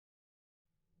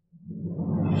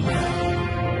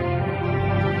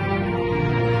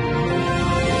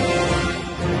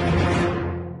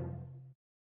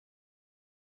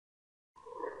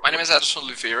name is Edson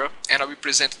Oliveira, and I'll be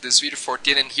presenting this video for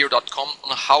DotNetNuke.com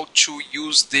on how to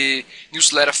use the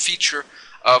newsletter feature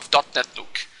of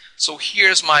DotNetNuke. So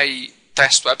here's my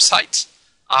test website.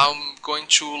 I'm going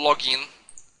to log in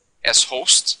as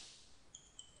host.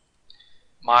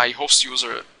 My host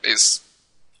user is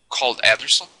called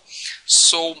Ederson.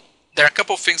 So there are a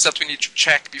couple of things that we need to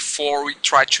check before we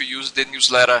try to use the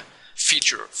newsletter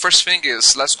feature. First thing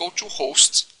is, let's go to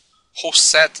host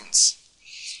settings,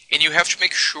 and you have to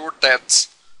make sure that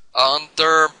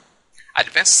under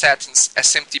advanced settings,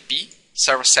 SMTP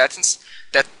server settings,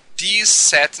 that these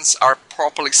settings are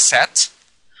properly set.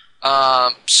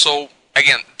 So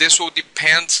again, this will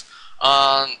depend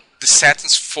on the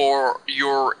settings for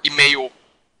your email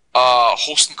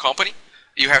hosting company.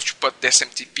 You have to put the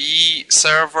SMTP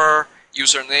server,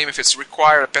 username if it's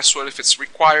required, password if it's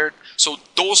required. So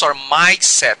those are my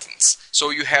settings. So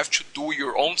you have to do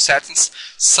your own settings.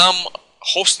 Some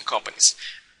hosting companies,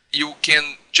 you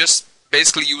can just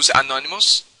basically use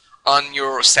anonymous on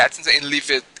your settings and leave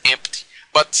it empty.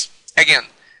 But again,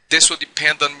 this will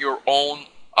depend on your own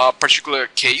particular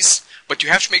case. But you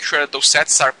have to make sure that those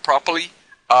settings are properly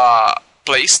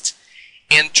placed.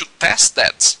 And to test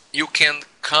that, you can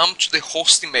come to the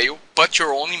host email, put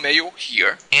your own email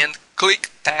here, and click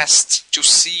test to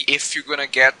see if you're gonna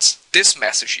get this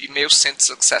message, email sent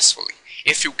successfully.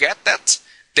 If you get that,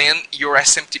 then your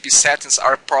SMTP settings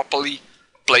are properly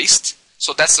placed.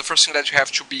 So that's the first thing that you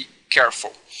have to be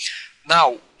careful.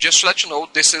 Now, just to let you know,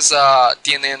 this is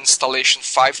DNN installation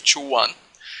 5.2.1.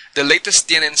 The latest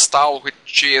DNN install,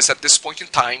 which is at this point in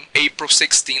time, April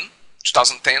 16,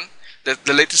 2010.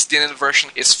 The latest DNN version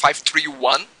is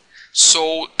 5.3.1.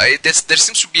 So there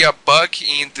seems to be a bug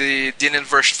in the DNN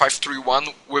version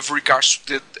 5.3.1 with regards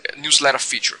to the newsletter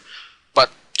feature.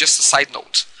 But just a side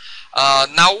note.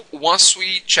 Now, once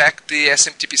we check the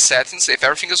SMTP settings, if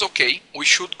everything is okay, we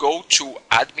should go to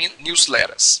admin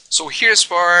newsletters. So here's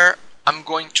where I'm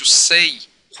going to say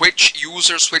which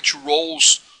users, which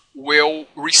roles will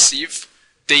receive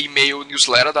the email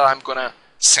newsletter that I'm gonna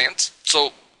send.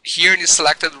 So here in the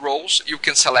selected roles, you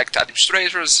can select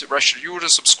administrators, registered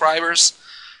users, subscribers.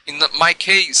 In my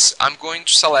case, I'm going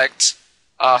to select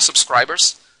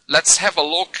subscribers. Let's have a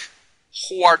look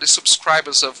who are the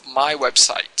subscribers of my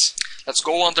website. Let's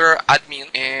go under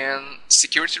admin and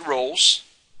security roles.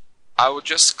 I will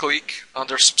just click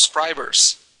under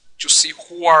subscribers to see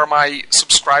who are my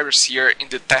subscribers here in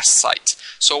the test site.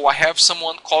 So I have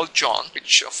someone called John,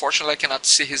 which unfortunately I cannot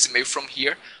see his email from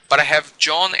here, but I have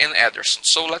John and Ederson.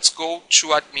 So let's go to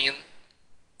admin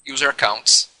user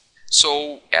accounts.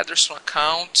 So Ederson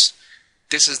account,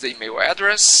 this is the email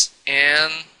address,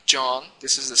 and John,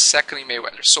 this is the second email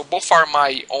address. So both are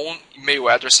my own email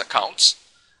address accounts,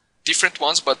 different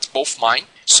ones, but both mine.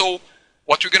 So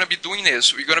what we're going to be doing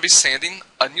is we're going to be sending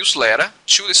a newsletter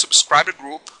to the subscriber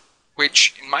group,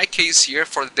 which in my case here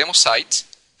for the demo site,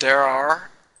 there are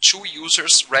 2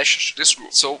 users registered to this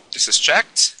group. So this is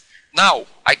checked. Now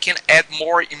I can add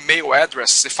more email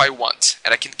addresses if I want,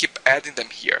 and I can keep adding them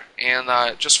here. And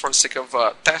just for the sake of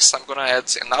test, I'm going to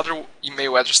add another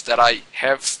email address that I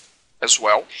have as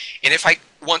well. And if I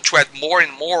want to add more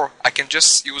and more, I can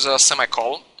just use a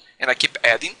semicolon and I keep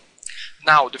adding.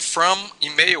 Now the from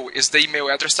email is the email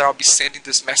address that I'll be sending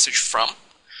this message from.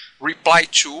 Reply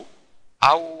to,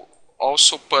 I'll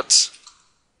also put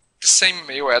the same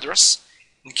email address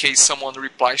in case someone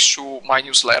replies to my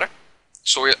newsletter.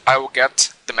 So I will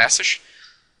get the message.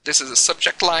 This is the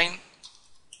subject line,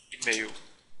 email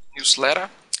newsletter,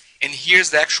 and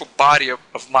here's the actual body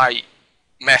of my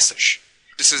message.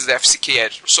 This is the FCK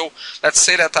editor. So let's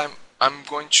say that I'm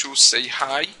going to say,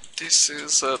 hi, this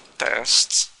is a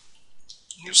test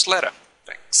newsletter.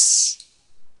 Thanks.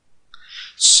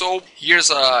 So here's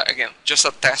again just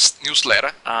a test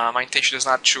newsletter. My intention is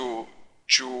not to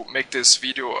make this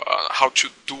video how to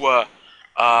do a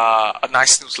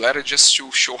nice newsletter, just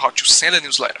to show how to send a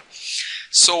newsletter.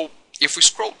 So if we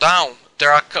scroll down,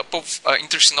 there are a couple of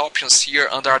interesting options here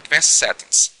under advanced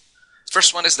settings.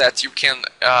 First one is that you can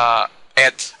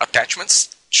add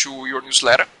attachments to your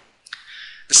newsletter.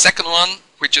 The second one,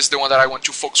 which is the one that I want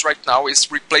to focus right now,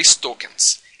 is replace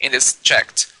tokens, and it's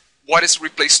checked. What is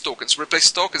replace tokens?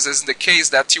 Replace tokens is in the case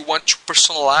that you want to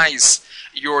personalize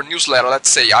your newsletter. Let's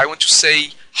say I want to say,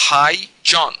 hi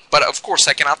John, but of course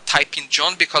I cannot type in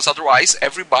John because otherwise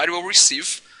everybody will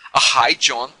receive a hi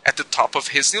John at the top of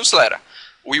his newsletter.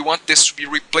 We want this to be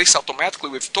replaced automatically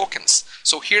with tokens.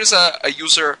 So here's a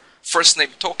user first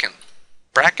name token,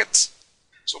 brackets.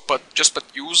 So just put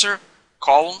user,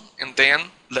 column, and then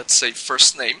let's say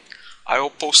first name. I will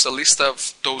post a list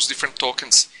of those different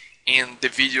tokens in the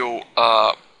video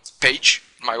page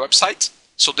on my website.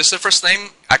 So this is the first name.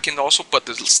 I can also put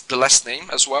the last name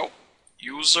as well.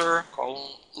 User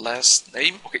colon last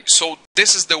name. Okay, so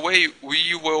this is the way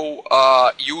we will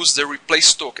use the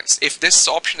replace tokens. If this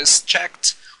option is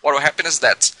checked, what will happen is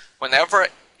that whenever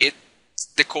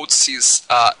the code sees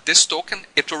this token,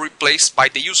 it will replace by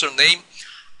the username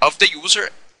of the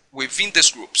user within this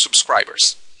group,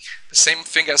 subscribers. The same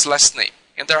thing as last name.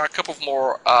 And there are a couple of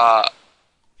more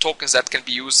tokens that can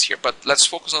be used here, but let's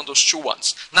focus on those two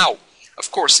ones. Now, of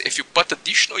course, if you put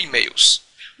additional emails,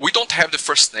 we don't have the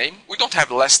first name, we don't have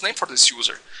the last name for this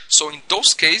user. So in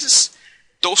those cases,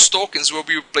 those tokens will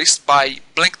be replaced by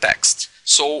blank text.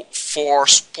 So for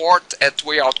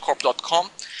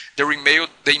support@wayoutcorp.com, the email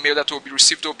that will be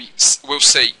received will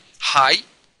say, hi,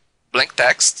 blank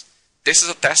text, this is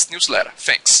a test newsletter,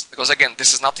 thanks. Because again,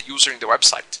 this is not the user in the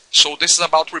website. So this is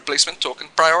about replacement token.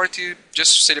 Priority,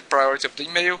 just to say the priority of the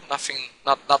email,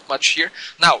 not much here.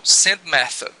 Now, send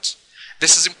method.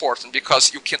 This is important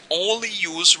because you can only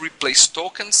use replace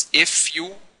tokens if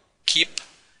you keep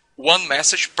one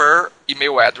message per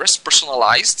email address,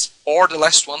 personalized, or the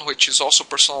last one, which is also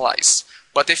personalized.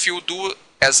 But if you do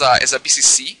as a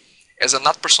BCC, as a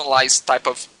not personalized type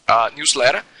of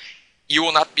newsletter, you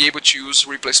will not be able to use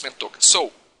replacement tokens.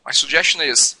 So my suggestion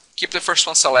is keep the first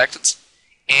one selected,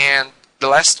 and the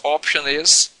last option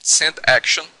is send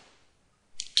action.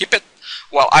 Keep it,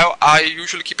 well, I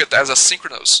usually keep it as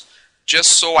asynchronous,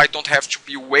 just so I don't have to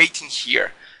be waiting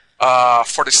here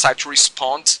for the site to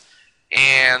respond,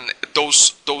 and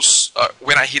those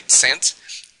when I hit send.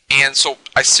 And so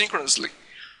asynchronously,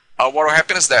 what will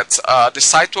happen is that the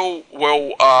site I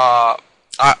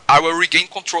will regain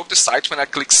control of the site when I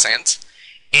click send,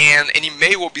 and an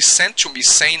email will be sent to me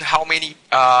saying how many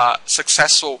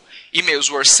successful emails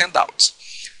were sent out.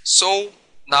 So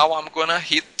now I'm gonna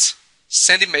hit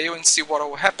send email and see what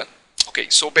will happen. Okay,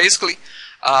 so basically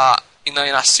in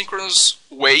an asynchronous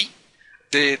way,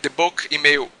 the bulk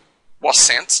email was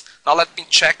sent. Now let me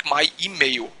check my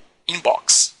email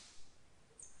inbox.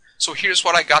 So here's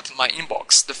what I got in my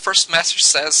inbox. The first message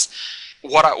says,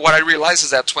 what I realize is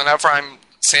that whenever I'm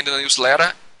sending a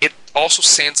newsletter, it also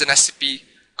sends an SCP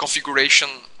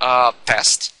configuration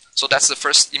test. So that's the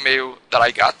first email that I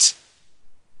got.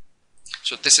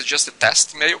 So this is just the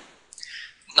test email.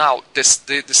 Now the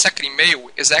second email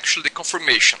is actually the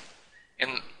confirmation.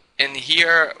 And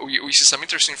here we see some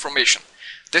interesting information.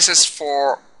 This is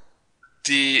for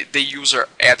the user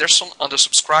Ederson under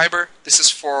subscriber. This is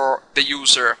for the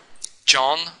user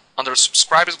John under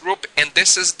subscribers group, and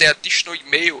this is the additional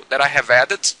email that I have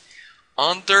added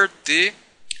under the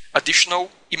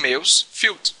additional emails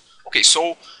field. Okay,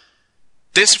 so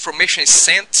this information is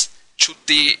sent to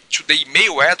the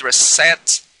email address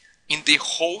set in the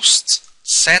host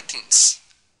settings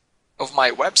of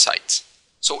my website.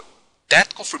 So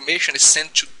that confirmation is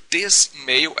sent to this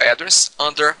email address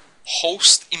under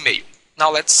host email. Now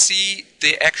let's see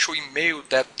the actual email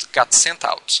that got sent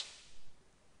out.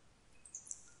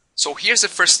 So here's the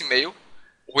first email,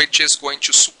 which is going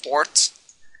to support,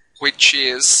 which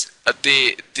is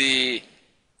the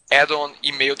add-on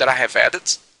email that I have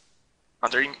added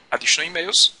under additional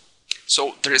emails.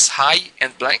 So there is hi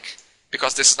and blank,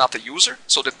 because this is not a user,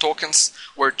 so the tokens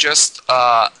were just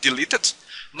deleted.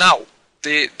 Now,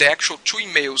 the actual two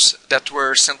emails that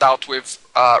were sent out with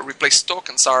replace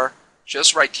tokens are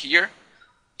just right here.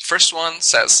 The first one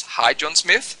says, hi John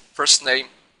Smith, first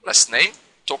name, last name,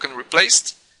 token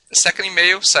replaced. The second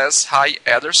email says, hi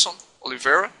Ederson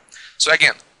Oliveira. So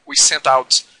again, we sent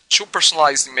out two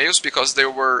personalized emails because they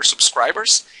were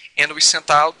subscribers, and we sent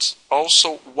out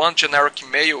also one generic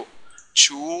email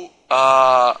to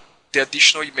the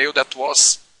additional email that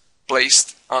was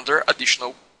placed under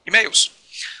additional emails.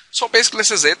 So basically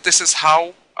this is it. This is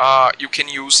how you can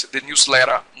use the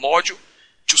newsletter module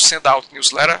to send out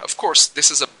newsletter. Of course, this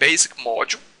is a basic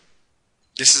module.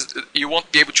 You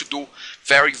won't be able to do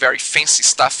very fancy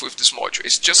stuff with this module.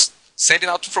 It's just sending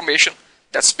out information.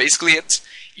 That's basically it.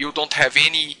 You don't have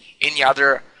any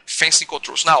other fancy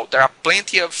controls. Now, there are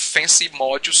plenty of fancy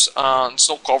modules on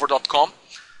snowcover.com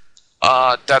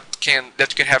that can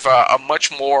have a much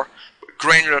more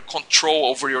granular control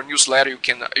over your newsletter. You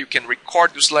can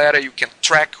record newsletter. You can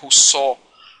track who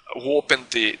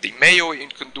opened the email. You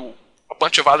can do a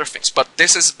bunch of other things. But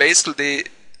this is basically the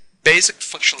basic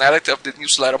functionality of the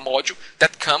newsletter module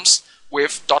that comes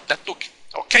with .NET Nuke.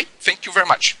 Okay, thank you very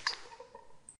much.